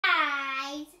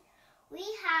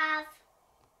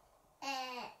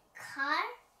car,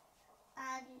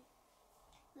 and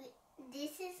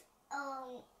this is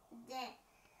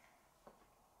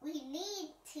we need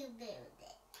to build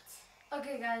it.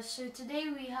 Okay guys, so today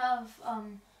we have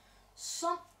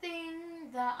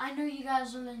something that I know you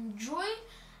guys will enjoy,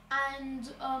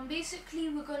 and basically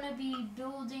we're gonna be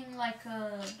building like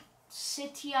a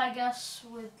city, I guess,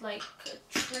 with like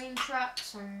train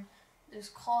tracks, and there's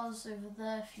cars over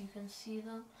there if you can see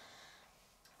them.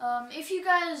 If you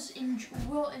guys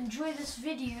will enjoy this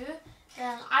video,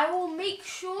 then I will make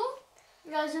sure,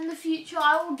 guys, in the future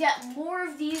I will get more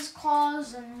of these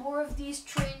cars and more of these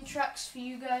train tracks for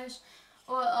you guys.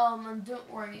 And don't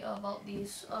worry about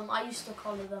these. I used to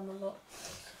color them a lot.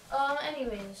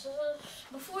 Anyways,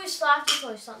 before we start, I have to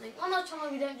tell you something. On our channel,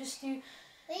 we don't just do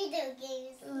video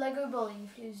games, Lego building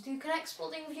videos, do Connect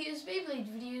building videos, Beyblade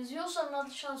videos. We also have another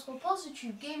channel called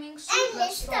Parsatube Gaming. So and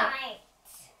let's start.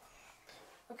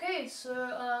 Okay, so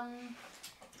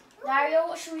Darya,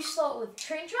 what should we start with?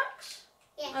 Train tracks?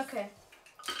 Yes. Okay,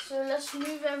 so let's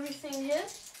move everything here.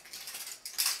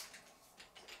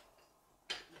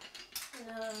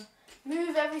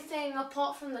 Move everything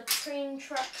apart from the train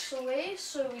tracks away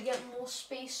so we get more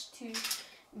space to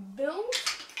build.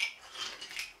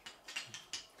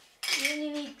 We only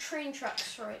need train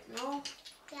tracks right now.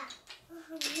 Yeah.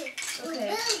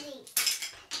 Okay.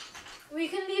 We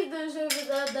can leave those over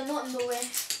there, they're not in the way.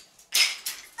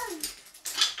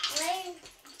 Where?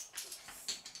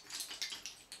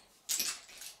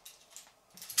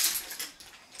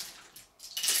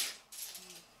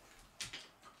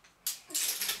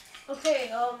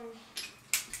 Okay,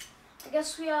 I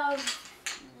guess we have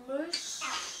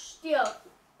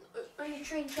only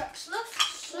train tracks left,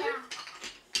 so Yeah.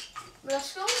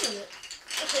 let's go with it.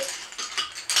 Okay,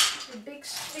 the big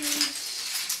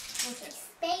space. Okay.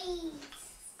 Space.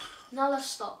 Now let's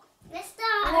start. Let's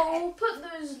start. Well, we'll put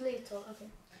those later. Okay.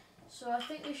 So I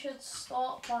think we should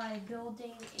start by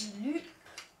building a loop.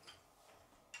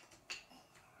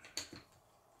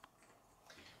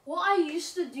 What I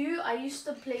used to do, I used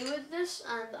to play with this,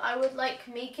 and I would like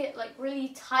make it like really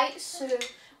tight, so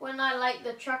when I like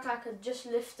the track I could just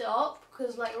lift it up,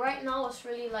 because like right now it's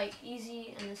really like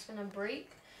easy and it's gonna break.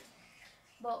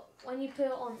 But when you put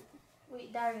it on,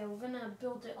 wait Darya, we're gonna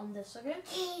build it on this, okay?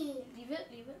 Leave it,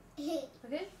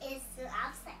 okay? It's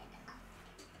upside down.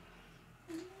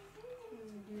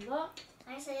 Do that.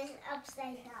 I said it's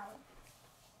upside down.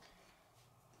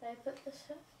 Did I put this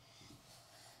here?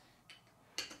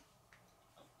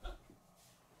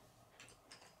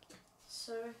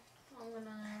 So I'm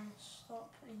gonna start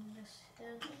putting this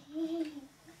here.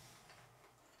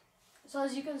 So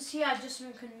as you can see, I just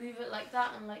can move it like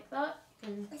that and like that.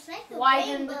 You It's like can a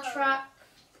widen rainbow. the track,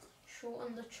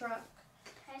 shorten the track.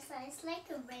 It's like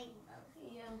a rainbow.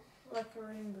 Yeah, like a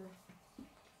rainbow.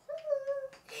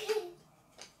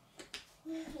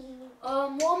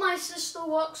 While my sister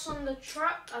works on the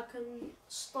track, I can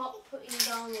start putting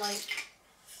down like,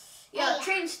 yeah, Yeah.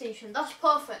 train station. That's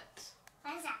perfect.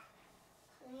 What's that?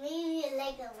 Maybe a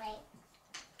Lego way.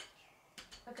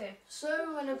 Okay, so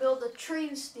we're gonna build a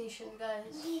train station,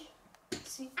 guys.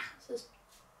 See, it says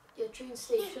your train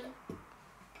station.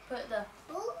 Put it there.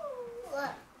 Ooh.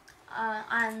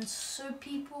 And so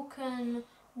people can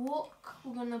walk,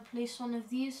 we're gonna place one of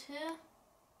these here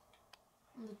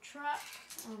on the track,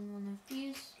 and one of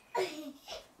these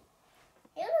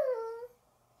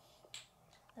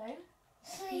there.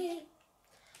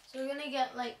 So we're gonna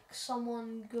get like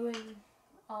someone going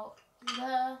out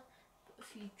there, put a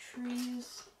few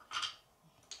trees.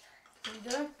 There we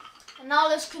go. And now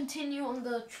let's continue on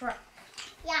the track.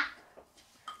 Yeah.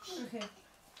 Okay.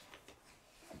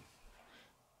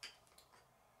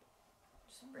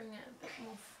 Just bring it a bit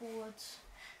more forwards.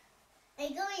 I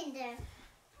go in there.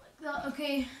 Like that.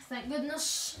 Okay, thank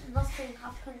goodness nothing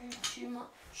happened too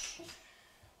much.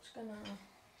 Just gonna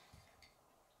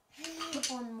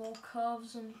put on more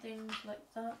curves and things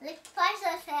like that. Look,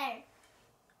 Parsa's hair.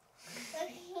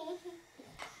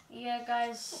 Yeah,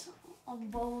 guys,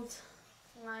 I'm bold.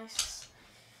 Nice.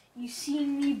 You've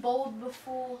seen me bold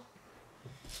before.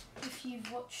 If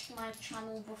you've watched my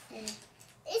channel before.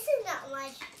 This is not my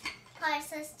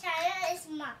Parsa's channel, it's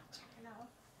my channel.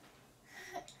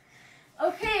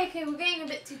 Okay, we're getting a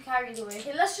bit too carried away.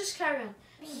 Okay, let's just carry on.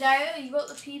 Darya, you got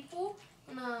the people.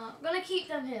 I'm gonna keep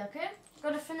them here, okay?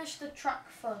 Gotta finish the track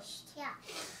first. Yeah.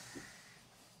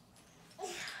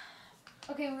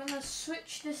 Okay, we're gonna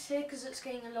switch this here because it's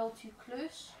getting a little too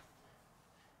close.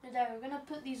 And Darya, we're gonna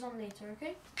put these on later,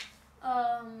 okay?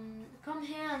 Come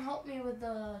here and help me with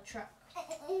the track.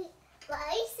 Why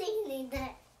are you singing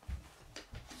that?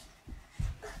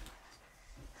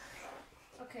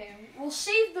 Okay. Okay, we'll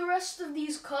save the rest of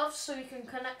these curves so we can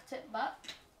connect it back.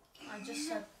 I just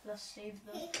said let's save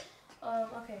them.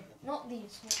 Okay, not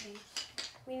these.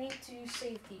 We need to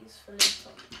save these for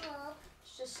later.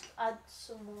 Let's just add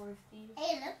some more of these.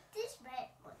 Hey, look, these red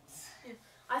ones. Yeah.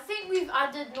 I think we've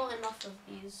added not enough of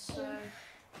these, so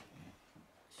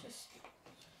let's just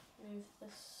move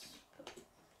this, put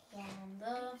one on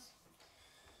there,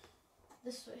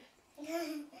 this way,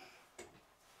 and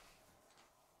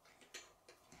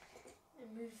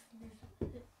move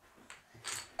it.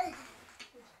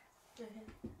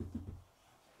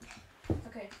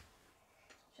 Okay,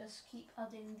 just keep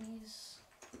adding these.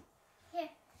 Here.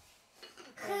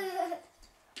 Okay.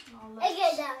 Now I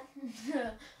get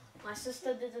down. My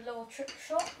sister did a little trick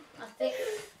shot. I think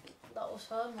that was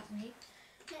her, not me.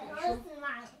 That was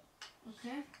mine.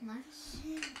 Okay, nice.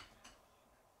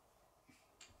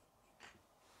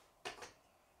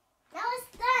 That was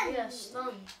done. Yes,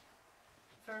 done.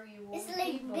 Very well. It's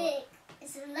like big.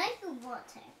 It's like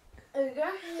water. There you go.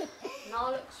 Now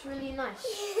it looks really nice.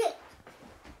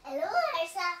 Hello,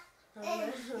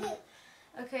 Elsa.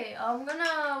 Okay, I'm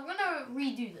gonna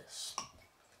redo this.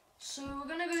 So we're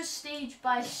gonna go stage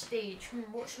by stage.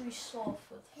 What should we start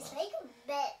off with? It's First? like a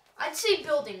bed. I'd say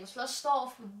buildings. Let's start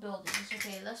off with buildings.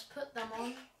 Okay, let's put them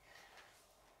on.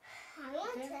 I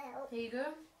want Okay. to help. Here you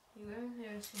go. Here you go.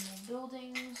 Here's some more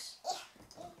buildings.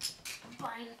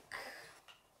 Bank.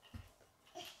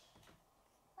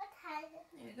 What has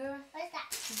There you go. What's that?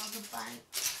 Another bank.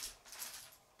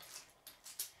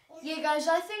 Yeah, guys,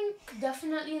 I think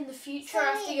definitely in the future I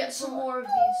have to get some more of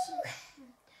these.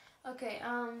 Okay,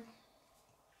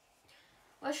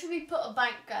 where should we put a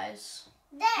bank, guys?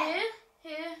 There. Here,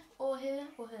 here, or here,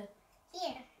 or here?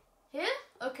 Here. Here?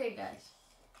 Okay, guys.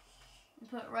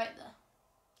 Put it right there.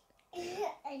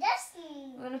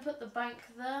 We're gonna put the bank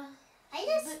there. I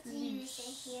just Bit use loose.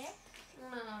 it here.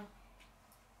 No.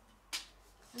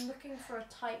 I'm looking for a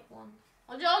tight one.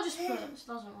 I'll just put it. It doesn't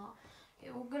matter.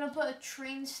 Okay, we're gonna put a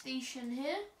train station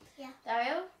here. Yeah.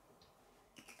 Dario,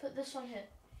 put this one here.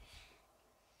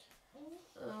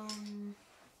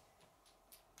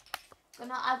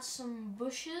 Gonna add some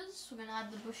bushes. We're gonna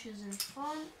add the bushes in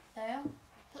front. There.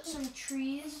 Put some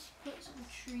trees.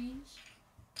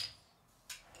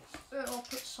 I'll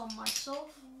put some myself.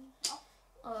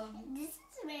 This is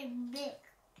very big.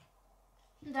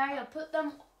 Dario, put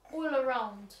them all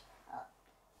around.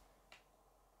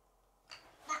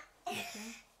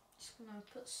 Okay. Just gonna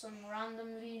put some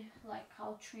randomly, like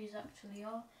how trees actually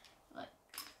are, like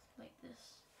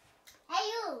this. Hey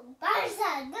you,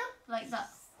 Parsatube. Like that.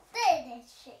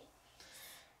 This shape.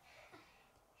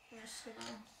 I'm just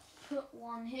gonna put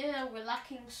one here. We're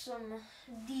lacking some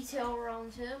detail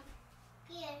around here.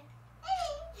 Here.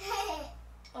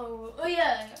 Oh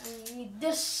yeah, and you need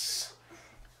this.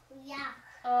 Yeah.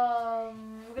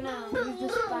 We're gonna move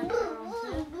this back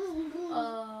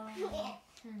around here.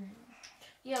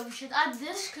 Yeah, we should add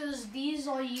this because these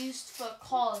are used for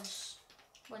cars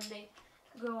when they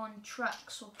go on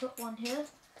tracks. We'll put one here.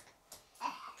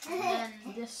 And then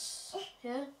this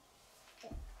here.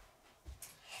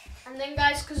 And then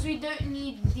guys, because we don't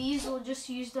need these, we'll just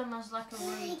use them as like a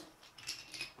road.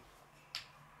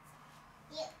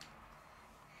 Yeah.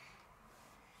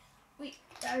 Wait,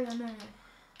 Darya, no.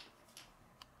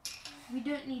 We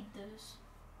don't need those.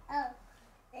 Oh,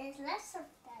 there's less of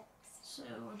that. So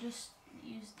we'll just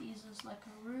use these as like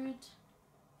a road.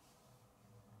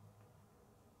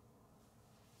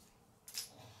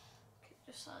 Okay,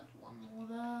 just add one more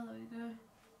there. There we go.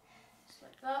 Just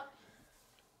like that.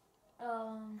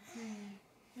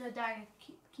 No, Darya,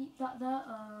 keep that there.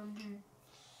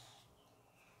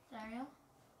 Darya,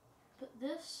 put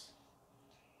this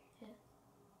here.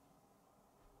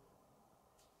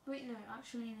 Wait, no,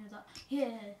 actually, no, that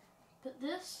here. Put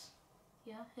this,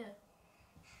 yeah, here.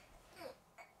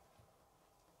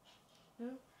 No.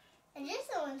 I just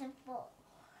want to fall.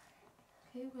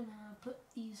 Okay, we're gonna put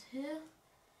these here.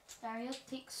 Darya,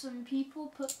 take some people,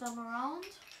 put them around.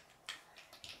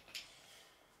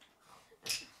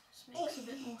 This makes a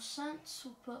bit more sense.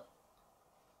 We'll put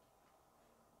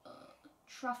a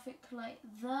traffic light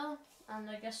there, and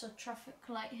I guess a traffic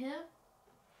light here.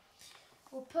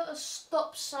 We'll put a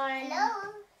stop sign.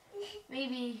 Hello.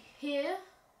 Maybe here,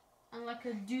 and like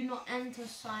a do not enter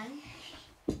sign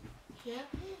here.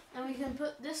 And we can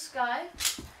put this guy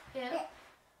here,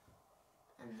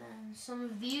 and then some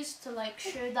of these to like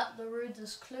show that the road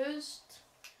is closed.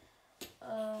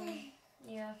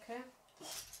 Yeah, okay.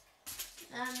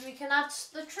 And we can add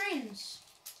the trains.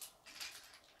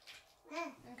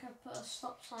 We can put a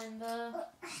stop sign there,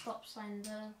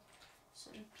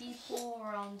 some people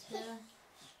around here.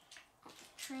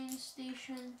 train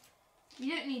station.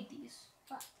 You don't need these.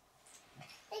 What?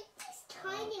 Like these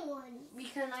tiny ones. We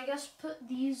can, I guess, put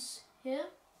these here.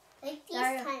 Like these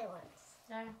Darya. tiny ones.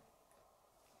 There.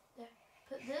 There.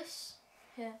 Put this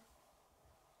here.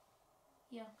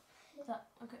 Yeah. That.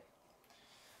 Okay.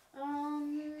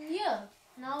 Yeah.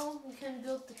 Now we can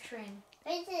build the train.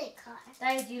 Where's the car?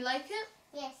 Darya, do you like it?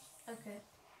 Yes. Okay.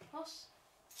 Boss.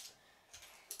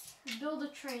 Build a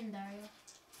train, Darya.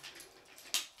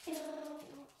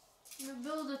 We'll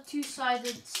build a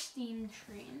two-sided steam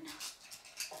train.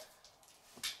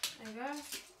 There you go.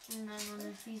 And then one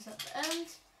of these at the end.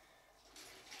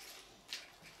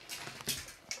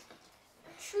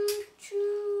 Choo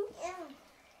choo. Yeah.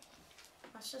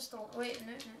 That's just all. Wait,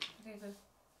 no. Okay, good.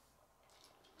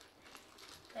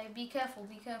 Hey, be careful,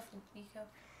 be careful, be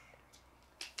careful.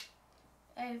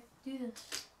 Hey, do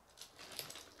this.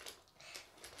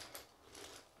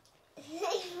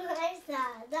 Where's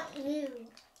that? Don't move.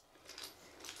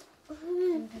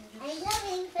 I'm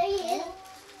coming for you.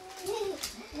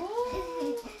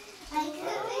 I'm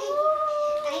coming.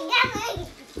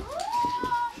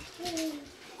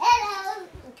 Hello.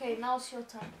 Okay, now it's your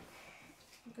turn.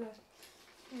 Good.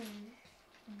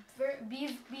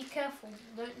 Be careful.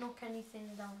 Don't knock anything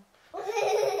down.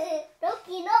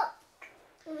 Rocky, knock.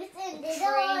 Listen, the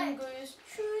Train door. goes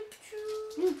choo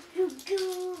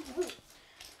choo.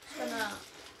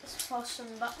 Let's pass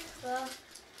some back there.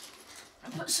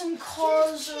 And put some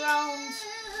cars around.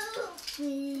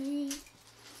 Choo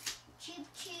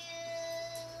choo.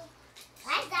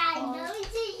 I thought I know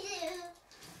it's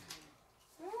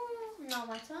you. Now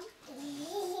my turn.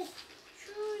 Choo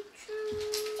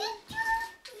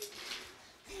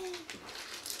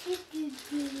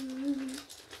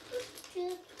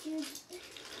Choo choo.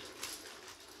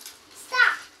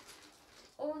 Stop.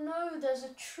 Oh no, there's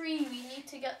a tree. We need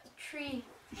to get the tree.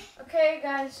 Okay,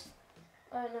 guys.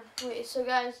 Oh no, wait. So,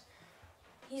 guys,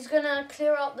 he's gonna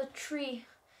clear out the tree.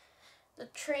 The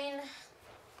train.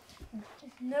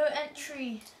 No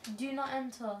entry. Do not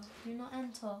enter. Do not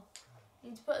enter. You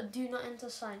need to put a do not enter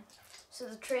sign. So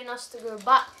the train has to go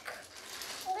back.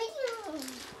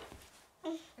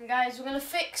 And guys, we're gonna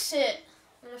fix it.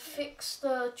 We're gonna fix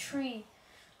the tree.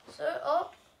 So,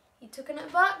 oh, he took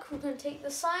it back. We're gonna take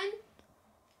the sign.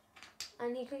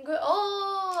 And he can go.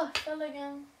 Oh, I fell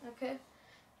again. Okay.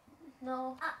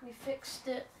 Now we fixed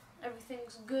it.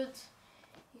 Everything's good.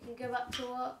 You can go back to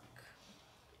work.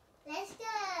 Let's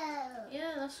go.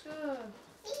 Yeah, let's go.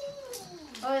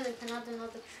 Oh, they can add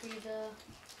another tree there.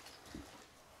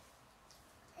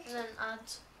 And then add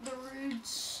the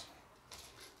roots.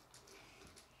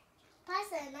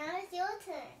 Parsa, now it's your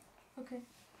turn. Okay.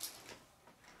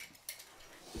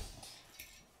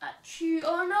 Achoo.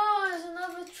 Oh no, there's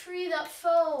another tree that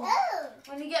fell. Oh.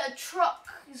 When you get a truck,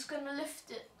 he's gonna lift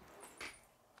it.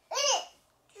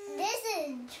 This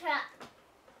is truck.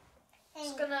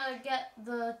 It's gonna get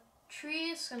the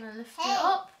tree, it's gonna lift Hey, it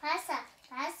up. Parsa.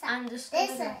 And it's This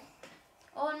gonna one. go.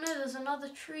 Oh no, there's another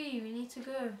tree. We need to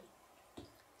go.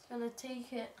 It's gonna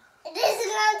take it. This is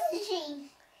another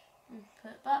tree. And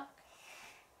put it back.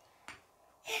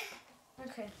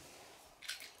 Okay.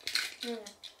 Yeah.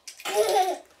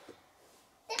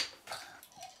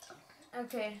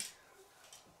 Okay.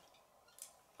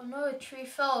 Oh no, a tree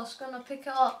fell. It's gonna pick it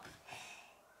up.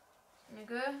 It's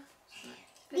gonna go.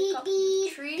 Pick Beep up the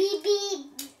beep. tree. Beep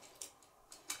beep.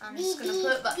 And it's gonna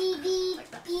put it back. Beep beep.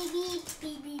 Like that. Beep beep.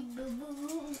 Beep beep. Boo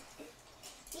boo.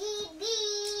 Beep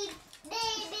beep.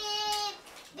 Beep beep.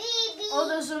 Beep beep. Oh,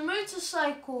 there's a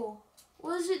motorcycle.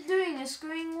 What is it doing? It's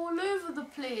going all over the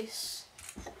place.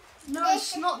 No,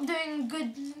 it's not doing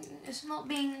good. It's not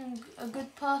being a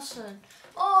good person.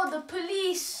 Oh, the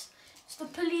police. It's the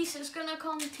police. It's gonna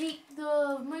come take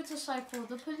the motorcycle.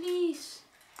 The police.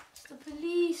 It's the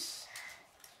police.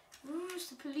 Ooh, it's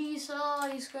the police. Oh,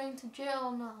 he's going to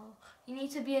jail now. You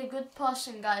need to be a good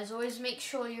person, guys. Always make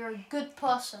sure you're a good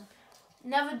person.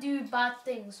 Never do bad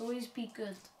things. Always be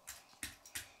good.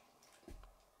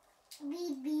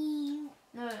 Beep beep.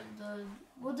 No,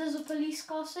 what does the police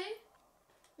car say?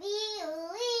 Beep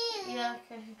beep. Yeah,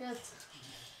 okay, good.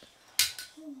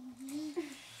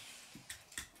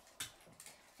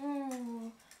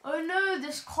 Oh no,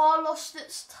 this car lost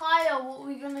its tire. What are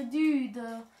we gonna do?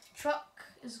 The truck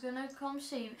is gonna come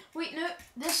save it. Wait, no,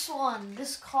 this one.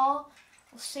 This car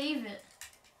will save it.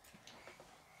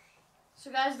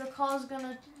 So guys, the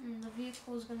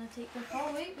vehicle is gonna take the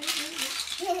car. Wait.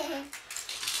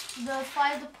 The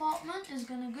fire department is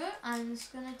gonna go and it's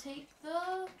gonna take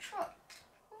the truck.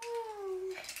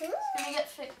 Ooh. It's gonna get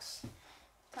fixed.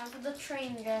 Time for the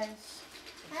train, guys.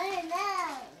 I don't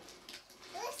know.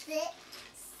 What's it?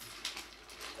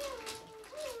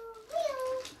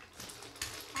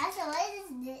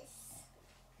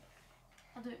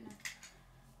 I don't know.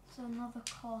 It's another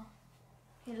car.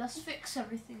 Okay, let's fix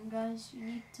everything, guys. You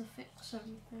need to fix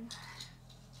everything.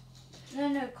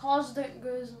 No, cars don't go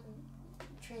on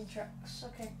train tracks.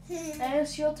 Okay. Now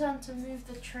it's your turn to move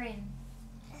the train.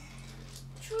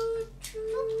 Choo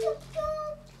choo.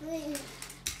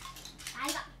 I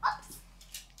got, oops.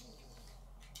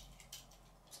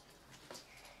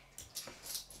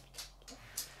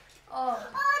 Oh.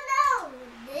 Oh no!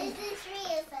 This is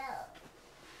tree fell.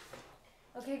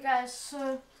 Okay, guys.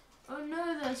 So, oh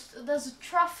no, there's a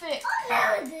traffic.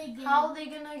 Oh no! How are they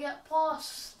gonna get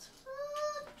past?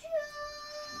 Oh,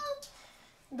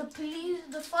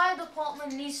 The fire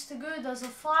department needs to go. There's a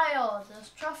fire. There's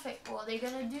traffic. What are they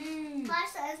gonna do?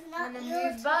 Parsa, it's not Gonna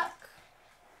your move back.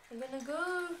 They're gonna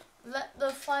go. Let the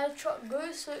fire truck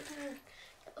go so it can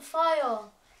get the fire.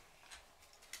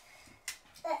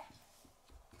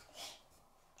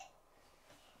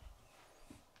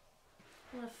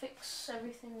 I'm gonna fix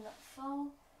everything that fell.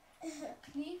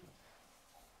 Quickly.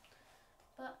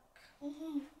 Back.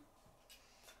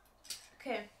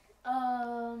 Okay.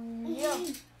 Yeah.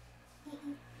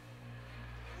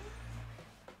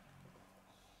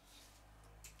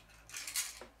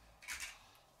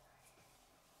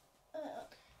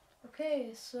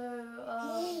 Okay, so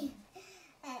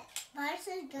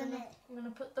Parsa's gonna. I'm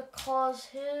gonna put the cars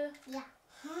here. Yeah.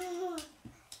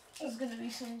 There's gonna be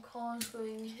some cars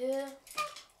going here.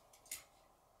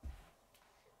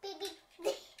 Baby.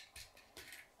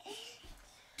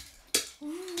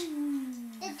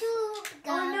 The two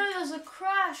Oh no, there's a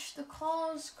crash. The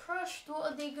car's crashed.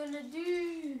 What are they gonna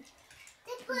do?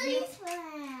 The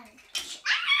policeman.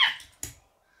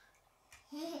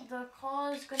 The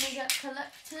car's gonna get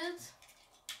collected.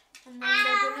 And then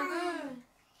they're gonna go.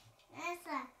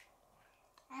 Elsa.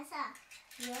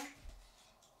 Yeah.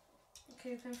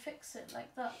 Okay, you can fix it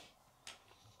like that.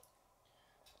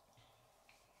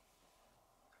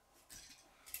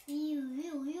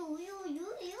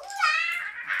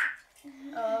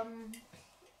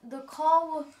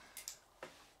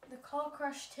 The car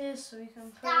crashed here, so we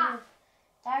can put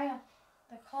Darya.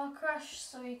 The car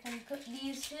crashed, so we can put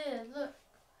these here. Look,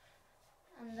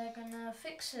 and they're gonna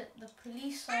fix it. The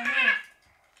police are here.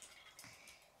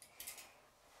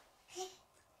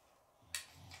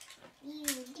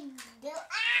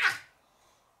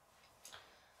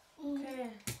 Okay.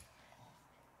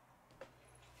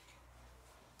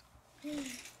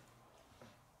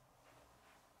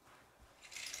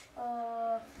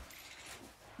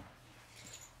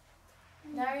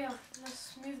 Darya,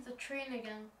 let's move the train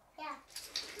again. Yeah.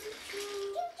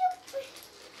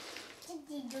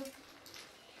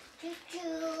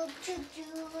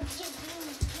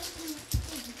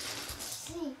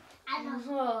 I know.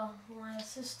 Oh, my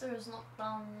sister has knocked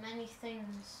down many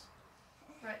things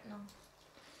right now.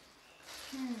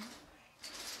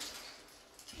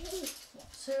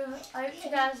 So I hope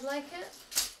you guys like it.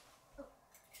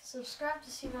 Subscribe to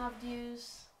see more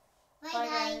videos. Bye, Bye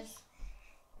guys. guys.